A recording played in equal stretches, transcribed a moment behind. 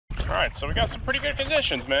All right, so we got some pretty good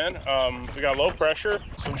conditions, man. We got low pressure.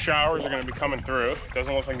 Some showers are going to be coming through.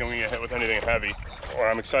 Doesn't look like I'm going to get hit with anything heavy. Well,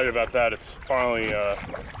 I'm excited about that. It's finally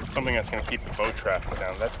something that's going to keep the boat traffic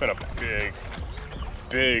down. That's been a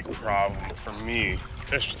big problem for me.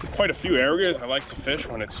 There's quite a few areas I like to fish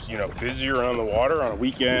when it's, you know, busier on the water on a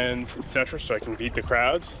weekend, etc., so I can beat the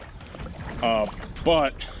crowds.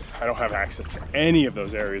 But I don't have access to any of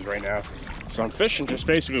those areas right now. So I'm fishing just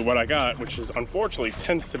basically what I got, which is unfortunately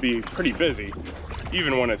tends to be pretty busy,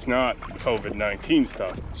 even when it's not COVID-19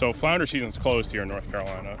 stuff. So flounder season's closed here in North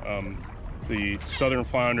Carolina. The southern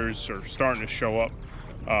flounders are starting to show up.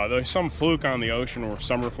 There's some fluke on the ocean or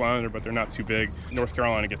summer flounder, but they're not too big. North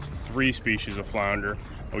Carolina gets 3 species of flounder.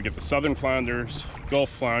 We get the southern flounders, Gulf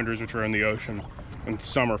flounders, which are in the ocean, and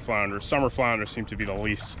summer flounders. Summer flounders seem to be the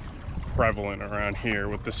least prevalent around here,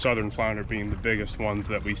 with the southern flounder being the biggest ones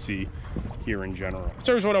that we see here in general.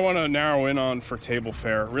 So here's what I want to narrow in on for table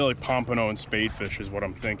fare. Really pompano and spadefish is what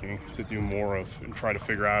I'm thinking to do more of and try to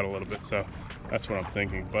figure out a little bit. So that's what I'm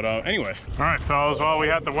thinking. But anyway. All right, fellas, well, we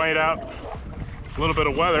had to wait out a little bit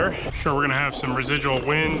of weather. I'm sure we're gonna have some residual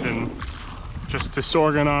wind and just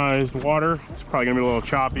disorganized water. It's probably gonna be a little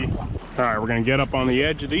choppy. All right, we're gonna get up on the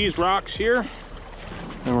edge of these rocks here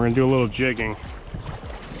and we're gonna do a little jigging.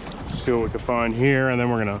 See what we can find here, and then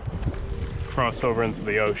we're gonna cross over into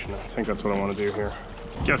the ocean. I think that's what I want to do here.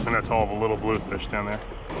 I'm guessing that's all the little bluefish down there,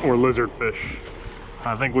 or lizard fish.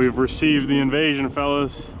 I think we've received the invasion,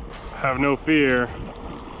 fellas. Have no fear.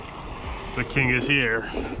 The king is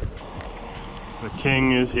here. The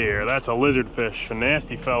king is here. That's a lizard fish, a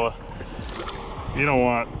nasty fella. You don't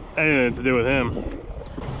want anything to do with him.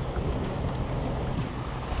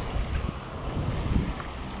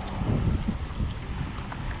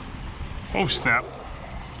 Oh snap.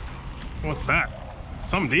 What's that?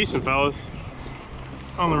 Something decent, fellas.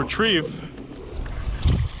 On the retrieve.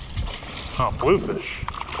 Oh, bluefish.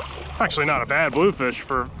 It's actually not a bad bluefish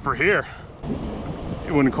for here.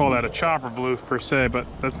 You wouldn't call that a chopper blue per se, but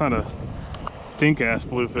that's not a dink ass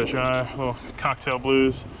bluefish. Little cocktail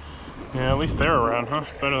blues. Yeah, at least they're around, huh?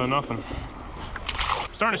 Better than nothing.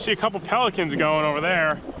 I'm starting to see a couple pelicans going over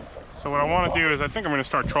there. So what I want to do is I think I'm going to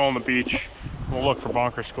start trolling the beach. We'll look for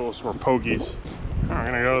bonker schools or pogies. I'm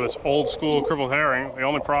gonna go to this old school crippled herring. The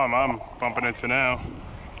only problem I'm bumping into now,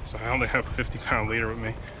 so I only have 50-pound leader with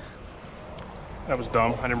me. That was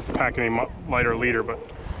dumb. I didn't pack any lighter leader, but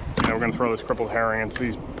yeah, we're gonna throw this crippled herring into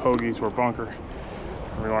these pogies or bunker,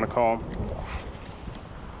 whatever you want to call them.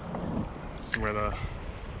 This is where the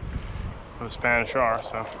Spanish are.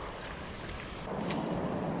 So.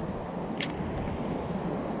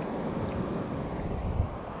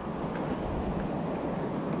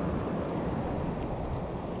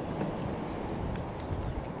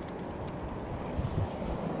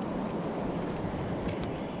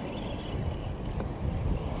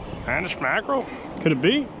 Spanish mackerel? Could it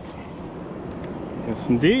be? Yes,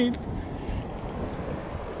 indeed.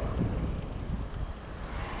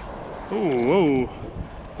 Ooh, whoa.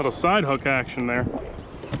 Little side hook action there.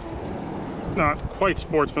 Not quite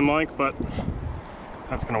sportsmanlike, but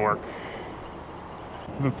that's gonna work.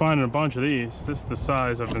 I've been finding a bunch of these. This is the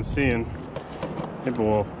size I've been seeing. Maybe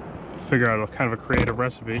we'll figure out a kind of a creative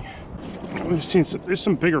recipe. We've seen there's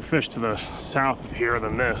some bigger fish to the south of here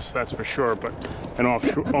than this, that's for sure. But and off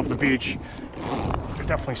the beach, there's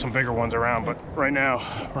definitely some bigger ones around. But right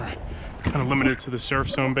now, we're kind of limited to the surf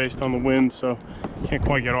zone based on the wind, so can't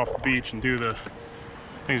quite get off the beach and do the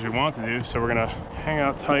things we want to do. So we're gonna hang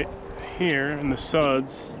out tight here in the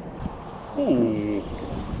suds. Ooh,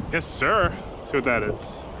 yes sir. Let's see what that is.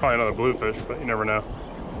 Probably another bluefish, but you never know.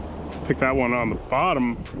 Pick that one on the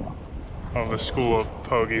bottom of the school of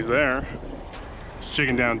pogies there. Just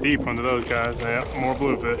jigging down deep under those guys. Yeah, more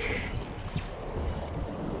bluefish.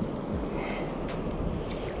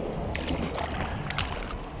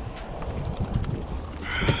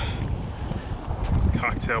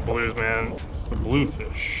 Cocktail blues, man. It's the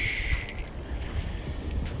bluefish.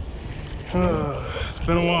 It's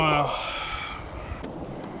been a while.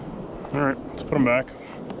 All right, let's put them back.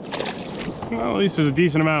 Well, at least there's a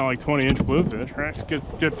decent amount of like 20-inch bluefish, right? It's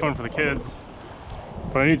good fun for the kids.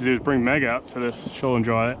 What I need to do is bring Meg out for this. She'll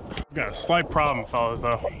enjoy it. I've got a slight problem, fellas,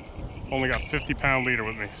 though. Only got 50-pound leader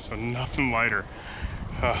with me, so nothing lighter.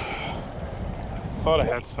 Thought I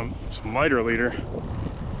had some lighter leader.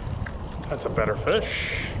 That's a better fish.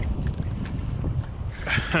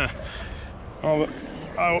 From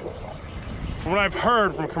what I've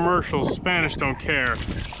heard from commercials, Spanish don't care.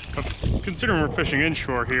 But considering we're fishing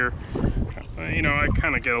inshore here, you know, I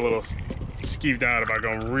kind of get a little skeeved out about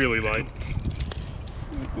going really light.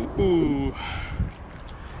 Ooh.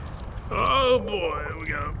 Oh boy, we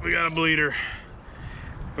got a bleeder.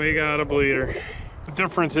 We got a bleeder. The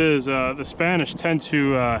difference is the Spanish tend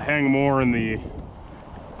to hang more in the,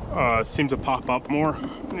 seem to pop up more,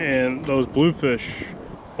 and those bluefish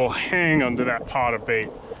will hang under that pot of bait.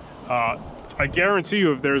 I guarantee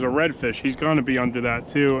you if there's a redfish, he's gonna be under that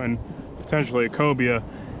too, and potentially a cobia.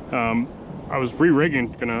 I was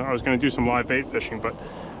re-rigging, I was gonna do some live bait fishing, but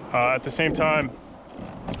at the same time,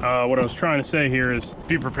 what I was trying to say here is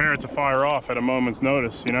be prepared to fire off at a moment's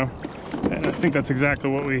notice, you know? And I think that's exactly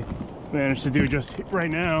what we managed to do just right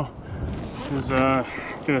now, is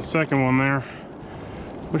get a second one there.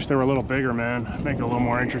 Wish they were a little bigger, man. Make it a little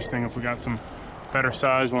more interesting if we got some better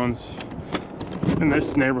sized ones in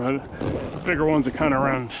this neighborhood. The bigger ones are kind of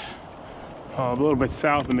around a little bit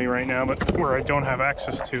south of me right now, but where I don't have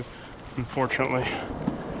access to, unfortunately.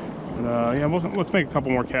 But yeah, let's make a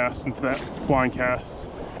couple more casts into that blind cast.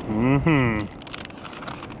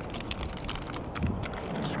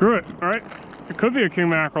 Screw it. All right, it could be a king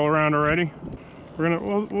mackerel around already.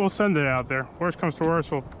 We'll send it out there. Worst comes to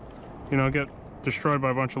worst, we'll, you know, get destroyed by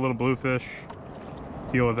a bunch of little bluefish.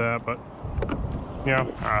 Deal with that, but yeah.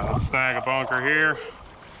 All right, let's snag a bunker here.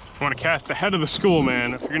 You want to cast the head of the school,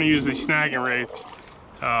 man. If you're gonna use these snagging rigs,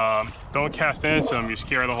 don't cast into them. You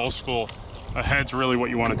scare the whole school. A head's really what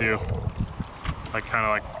you want to do. Like kind of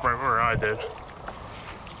like right where I did.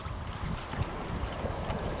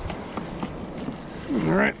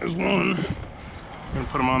 All right, there's one. I'm gonna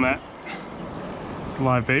put him on that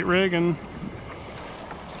live bait rig and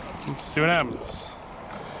let's see what happens.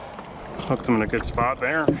 Hooked him in a good spot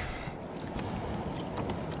there.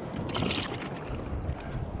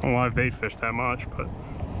 I don't live bait fish that much, but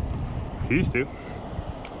he used to.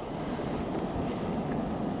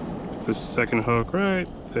 This second hook right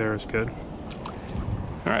there is good.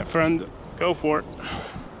 All right, friend, go for it.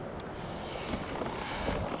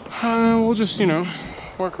 We'll just, you know,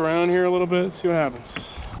 work around here a little bit, see what happens.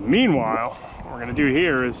 Meanwhile, what we're gonna do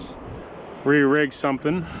here is re-rig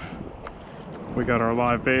something. We got our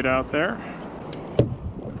live bait out there.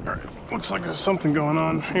 All right, looks like there's something going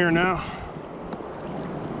on here now.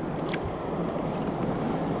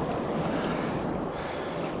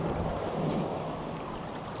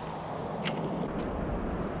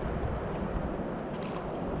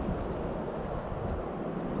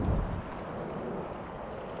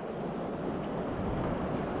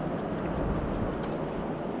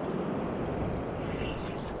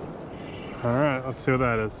 All right, let's see what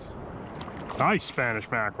that is. Nice Spanish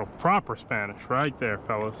mackerel, proper Spanish, right there,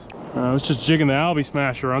 fellas. I was just jigging the Albie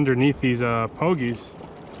Smasher underneath these pogies.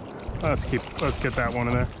 Let's get that one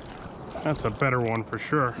in there. That's a better one for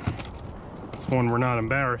sure. That's one we're not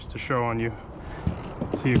embarrassed to show on you,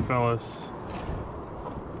 to you fellas.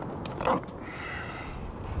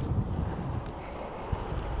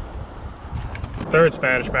 Third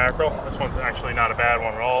Spanish mackerel. This one's actually not a bad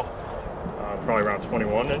one at all. Probably around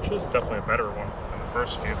 21 inches. Definitely a better one than the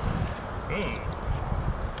first few.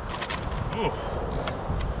 Ooh.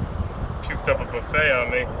 Puked up a buffet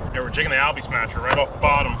on me. Yeah, we're jigging the Albie Smasher right off the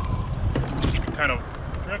bottom. Kind of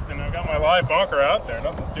drifting. I got my live bunker out there.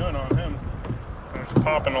 Nothing's doing on him. I'm just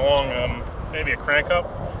popping along maybe a crank up.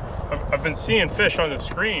 I've been seeing fish on the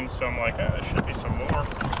screen, so I'm like, there should be some more.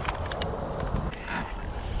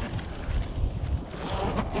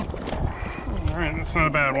 Alright, that's not a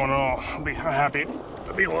bad one at all. I'll be happy.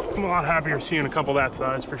 I'll be a lot happier seeing a couple that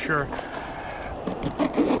size for sure.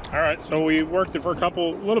 Alright, so we worked it for a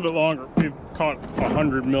little bit longer. We've caught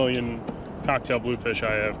 100 million cocktail bluefish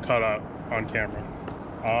I have cut out on camera.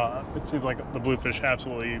 It seems like the bluefish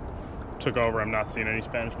absolutely took over. I'm not seeing any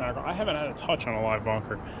Spanish mackerel. I haven't had a touch on a live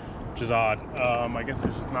bunker, which is odd. I guess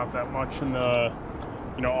there's just not that much in the,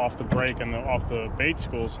 you know, off the break and off the bait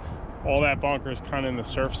schools. All that bunker is kind of in the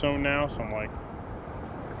surf zone now, so I'm like,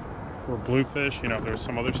 for bluefish, you know, if there's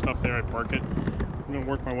some other stuff there, I'd park it. I'm gonna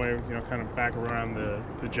work my way, you know, kind of back around the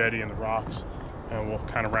jetty and the rocks, and we'll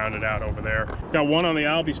kind of round it out over there. Got one on the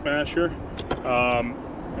Albie Smasher,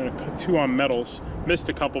 and two on metals. Missed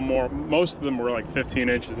a couple more. Most of them were like 15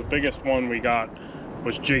 inches. The biggest one we got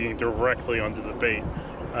was jigging directly under the bait,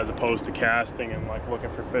 as opposed to casting and like looking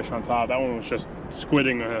for fish on top. That one was just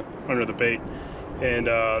squidding under the bait. And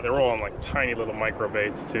they're all on like tiny little micro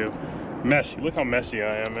baits too. Messy, look how messy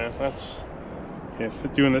I am, man. That's, if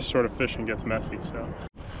doing this sort of fishing gets messy, so.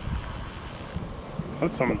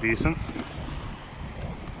 That's something decent.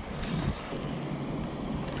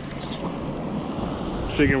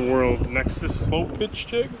 Jigging World Nexus slow pitch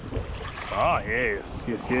jig. Ah, yes,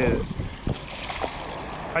 yes, yes.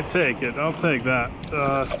 I take it, I'll take that.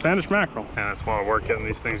 Spanish mackerel. Yeah, that's a lot of work getting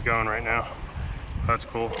these things going right now. That's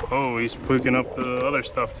cool. Oh, he's picking up the other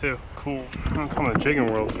stuff too. Cool. That's on the jigging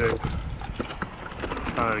world jig.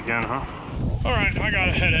 Try that again, huh? All right, I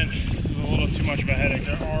gotta head in. This is a little too much of a headache.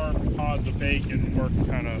 There are pods of bait and works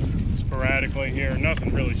kind of sporadically here.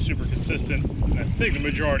 Nothing really super consistent. And I think the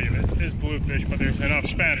majority of it is bluefish, but there's enough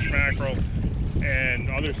Spanish mackerel and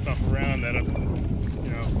other stuff around that, you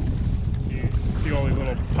know, you see all these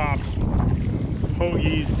little pops,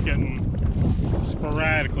 hoagies getting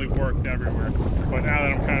sporadically worked everywhere. But now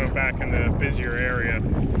that I'm kind of back in the busier area,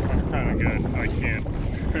 I'm kind of good. I can't.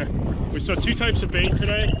 We saw two types of bait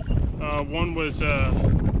today. One was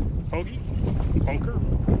hoagie, bunker,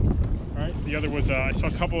 right? The other was, I saw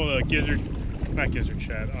a couple of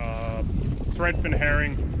threadfin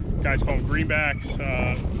herring. Guys call them greenbacks.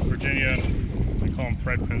 Virginia, they call them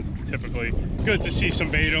threadfins typically. Good to see some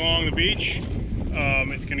bait along the beach.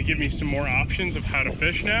 It's going to give me some more options of how to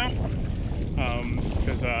fish now,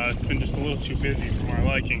 because it's been just a little too busy for my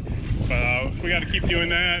liking. But we got to keep doing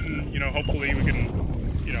that, and, you know, hopefully we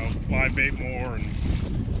can, you know, live bait more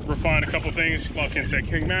and refine a couple things. Lock in that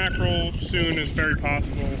king mackerel soon is very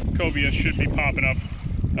possible. Cobia should be popping up.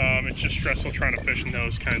 It's just stressful trying to fish in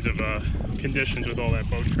those kinds of conditions with all that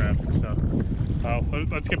boat traffic. So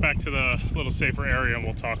let's get back to the little safer area and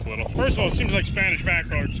we'll talk a little. First of all, it seems like Spanish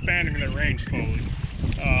mackerel are expanding their range slowly.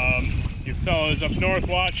 You fellas up north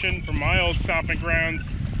watching from my old stomping grounds,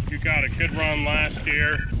 you got a good run last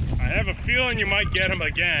year. I have a feeling you might get them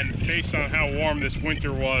again based on how warm this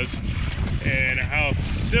winter was and how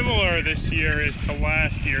similar this year is to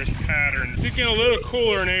last year's pattern. It's getting a little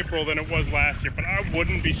cooler in April than it was last year, but I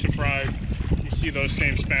wouldn't be surprised you see those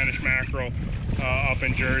same Spanish mackerel up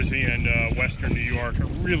in Jersey and western New York. It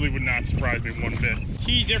really would not surprise me one bit.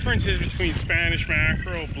 Key differences between Spanish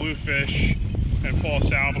mackerel, bluefish, and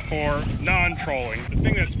false albacore: non-trolling. The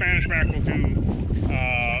thing that Spanish mackerel do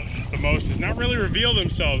the most is not really reveal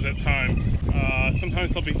themselves at times.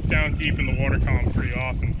 Sometimes they'll be down deep in the water column pretty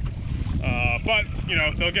often. But, you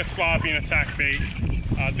know, they'll get sloppy and attack bait.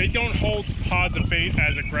 They don't hold pods of bait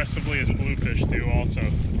as aggressively as bluefish do also.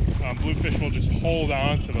 Bluefish will just hold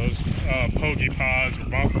on to those pogie pods or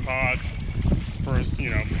bunker pods for, you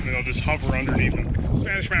know, they'll just hover underneath them.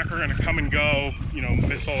 Spanish mackerel are going to come and go, you know,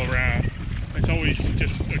 missile around. It's always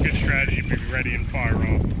just a good strategy to be ready and fire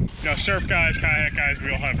off. You know, surf guys, kayak guys,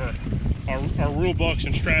 we all have our rule books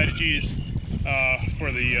and strategies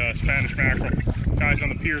for the Spanish mackerel. Guys on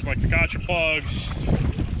the piers like the gotcha plugs,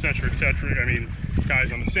 etc., etc. I mean,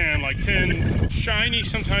 guys on the sand like tins. Shiny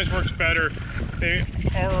sometimes works better. They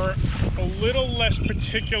are a little less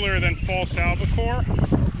particular than false albacore,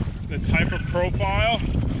 the type of profile,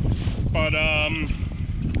 but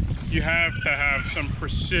you have to have some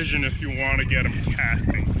precision if you want to get them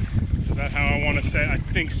casting. Is that how I want to say it? I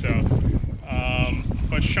think so.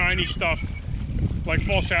 But shiny stuff like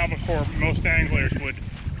false albacore, most anglers would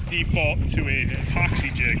default to a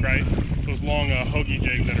epoxy jig, right? Those long hoagie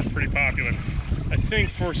jigs that are pretty popular. I think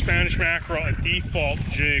for Spanish mackerel, a default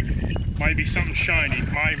jig might be something shiny.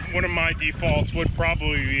 One of my defaults would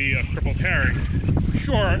probably be a crippled herring.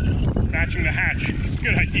 Sure, matching the hatch is a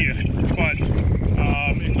good idea, but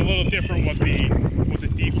it's a little different what the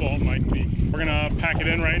default might be. We're gonna pack it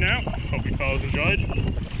in right now. Hope you fellas enjoyed.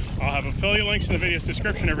 I'll have affiliate links in the video's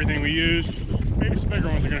description, everything we used. Maybe some bigger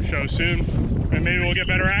ones are gonna show soon. And maybe we'll get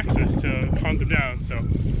better access to hunt them down, so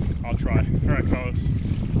I'll try. All right, fellas.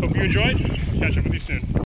 Hope you enjoyed. Catch up with you soon.